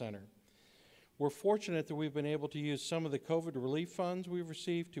service center. We're fortunate that we've been able to use some of the COVID relief funds we've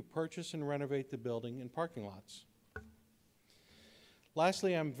received to purchase and renovate the building and parking lots.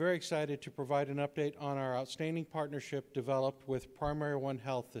 Lastly, I'm very excited to provide an update on our outstanding partnership developed with Primary One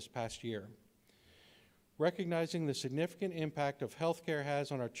Health this past year. Recognizing the significant impact of healthcare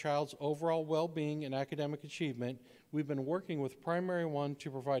has on our child's overall well-being and academic achievement, we've been working with Primary One to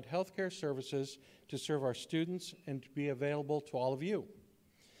provide healthcare services to serve our students and to be available to all of you.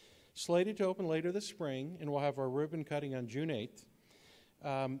 Slated to open later this spring, and we'll have our ribbon cutting on June 8th,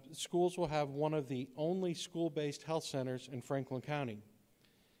 schools will have one of the only school-based health centers in Franklin County.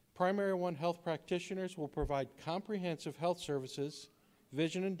 Primary One Health practitioners will provide comprehensive health services,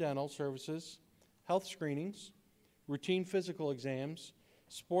 vision and dental services, health screenings, routine physical exams,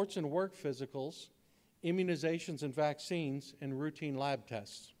 sports and work physicals, immunizations and vaccines, and routine lab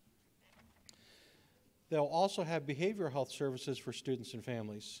tests. They'll also have behavioral health services for students and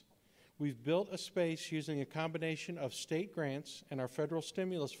families. We've built a space using a combination of state grants and our federal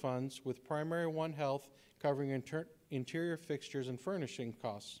stimulus funds, with Primary One Health covering interior fixtures and furnishing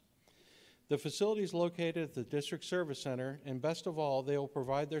costs. The facility is located at the District Service Center, and best of all, they will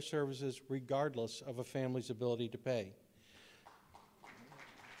provide their services regardless of a family's ability to pay.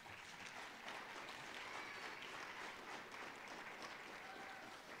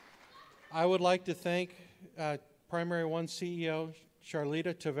 I would like to thank Primary One CEO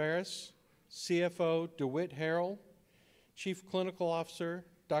Charlita Tavares, CFO DeWitt Harrell, Chief Clinical Officer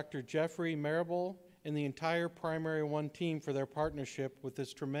Dr. Jeffrey Marable, and the entire Primary One team for their partnership with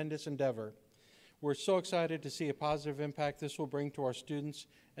this tremendous endeavor. We're so excited to see a positive impact this will bring to our students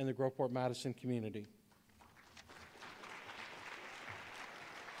and the Groveport-Madison community.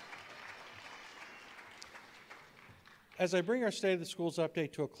 As I bring our State of the Schools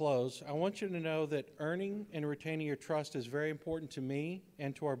update to a close, I want you to know that earning and retaining your trust is very important to me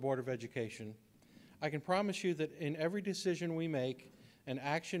and to our Board of Education. I can promise you that in every decision we make and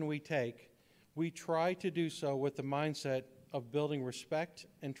action we take, we try to do so with the mindset of building respect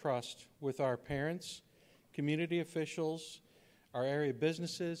and trust with our parents, community officials, our area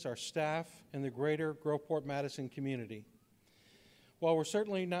businesses, our staff, and the greater Groveport-Madison community. While we're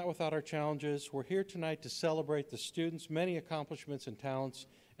certainly not without our challenges, we're here tonight to celebrate the students' many accomplishments and talents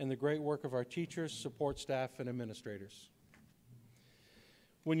and the great work of our teachers, support staff, and administrators.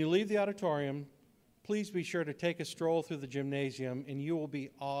 When you leave the auditorium, please be sure to take a stroll through the gymnasium, and you will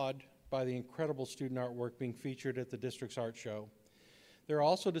be awed by the incredible student artwork being featured at the district's art show. There are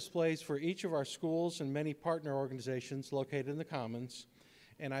also displays for each of our schools and many partner organizations located in the Commons,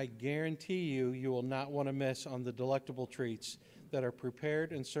 and I guarantee you will not want to miss on the delectable treats that are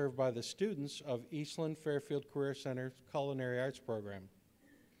prepared and served by the students of Eastland Fairfield Career Center's Culinary Arts Program.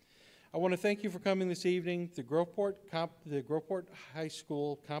 I want to thank you for coming this evening. The Groveport High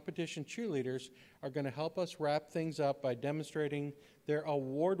School competition cheerleaders are going to help us wrap things up by demonstrating their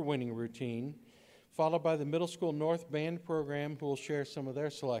award-winning routine, followed by the Middle School North Band Program, who will share some of their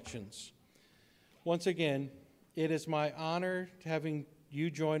selections. Once again, it is my honor having you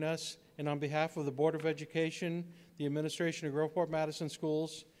join us, and on behalf of the Board of Education, the administration of Groveport-Madison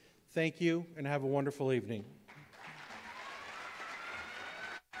Schools, thank you and have a wonderful evening.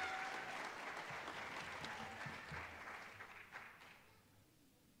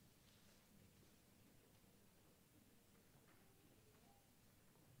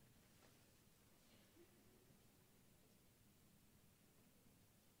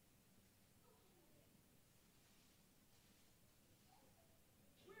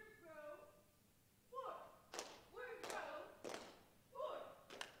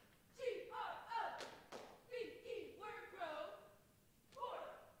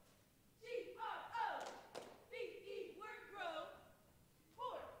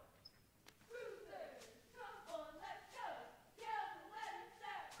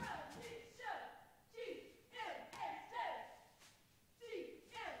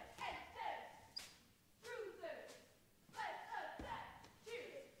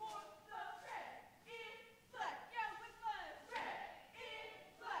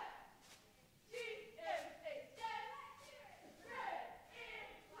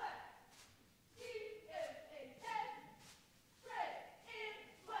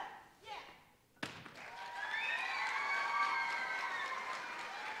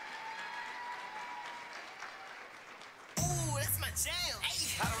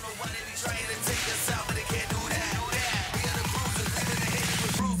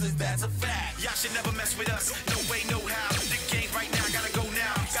 that's a fact. Y'all should never mess with us, no way, no how. The game right now, gotta go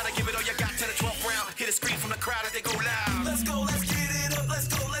now. Gotta give it all you got to the 12th round. Hit a scream from the crowd as they go loud. Let's go, let's get it up. Let's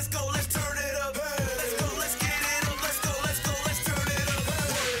go, let's go, let's turn it up. Let's go, let's get it up. Let's go, let's go, let's turn it up.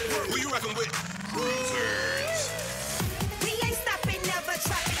 Who you rockin' with? Cruisers. We ain't stopping, never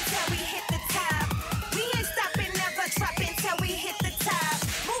dropping till we hit the top. We ain't stopping, never dropping till we hit the top.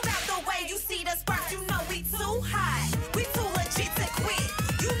 Move out the way, you see the sparks, you know we too hot. We too legit to quit,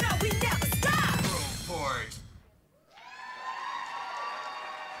 you know we never stop. Port.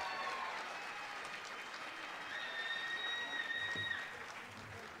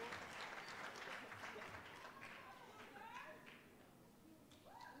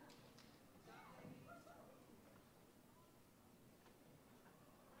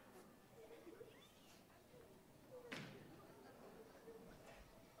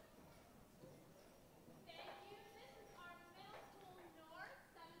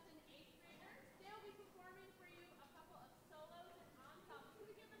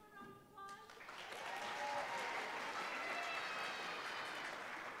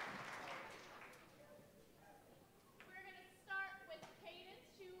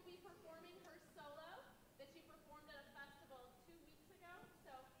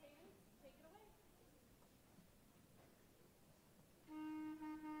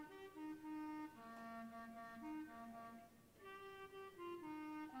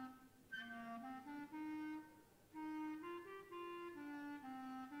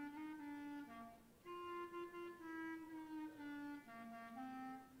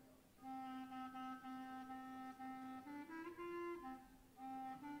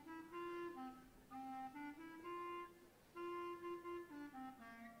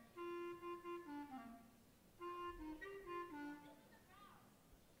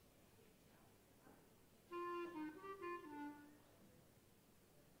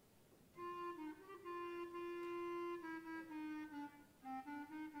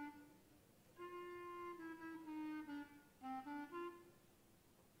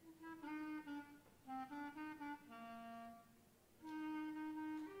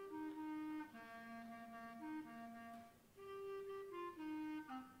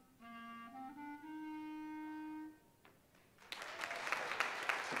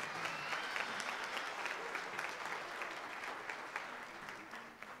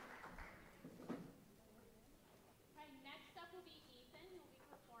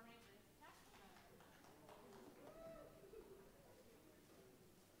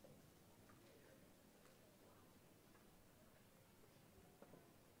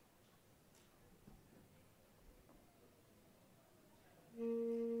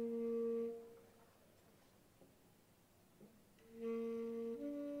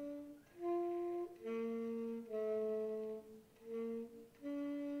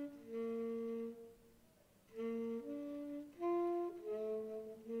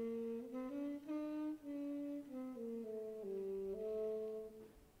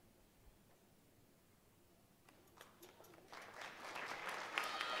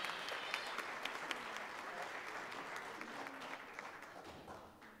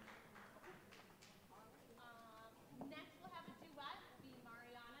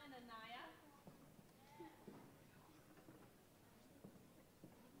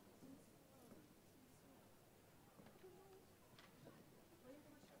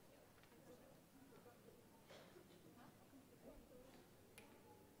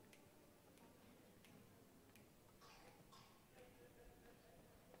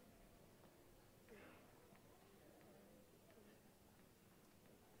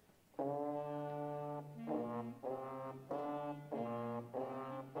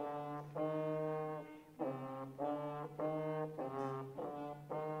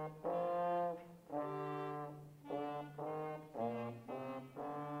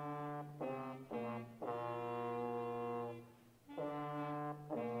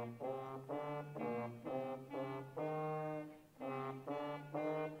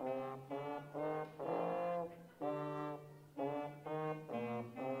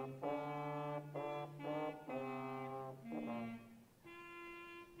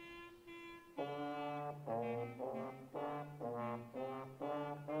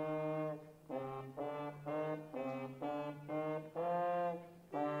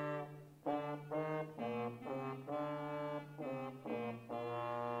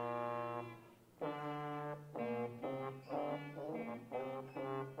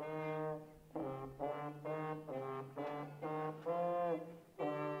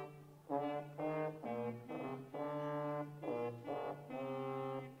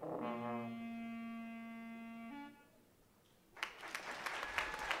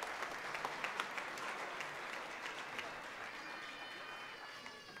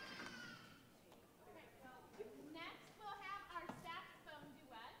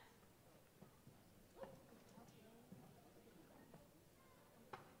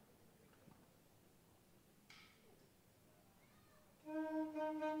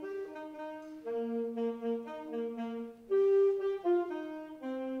 Thank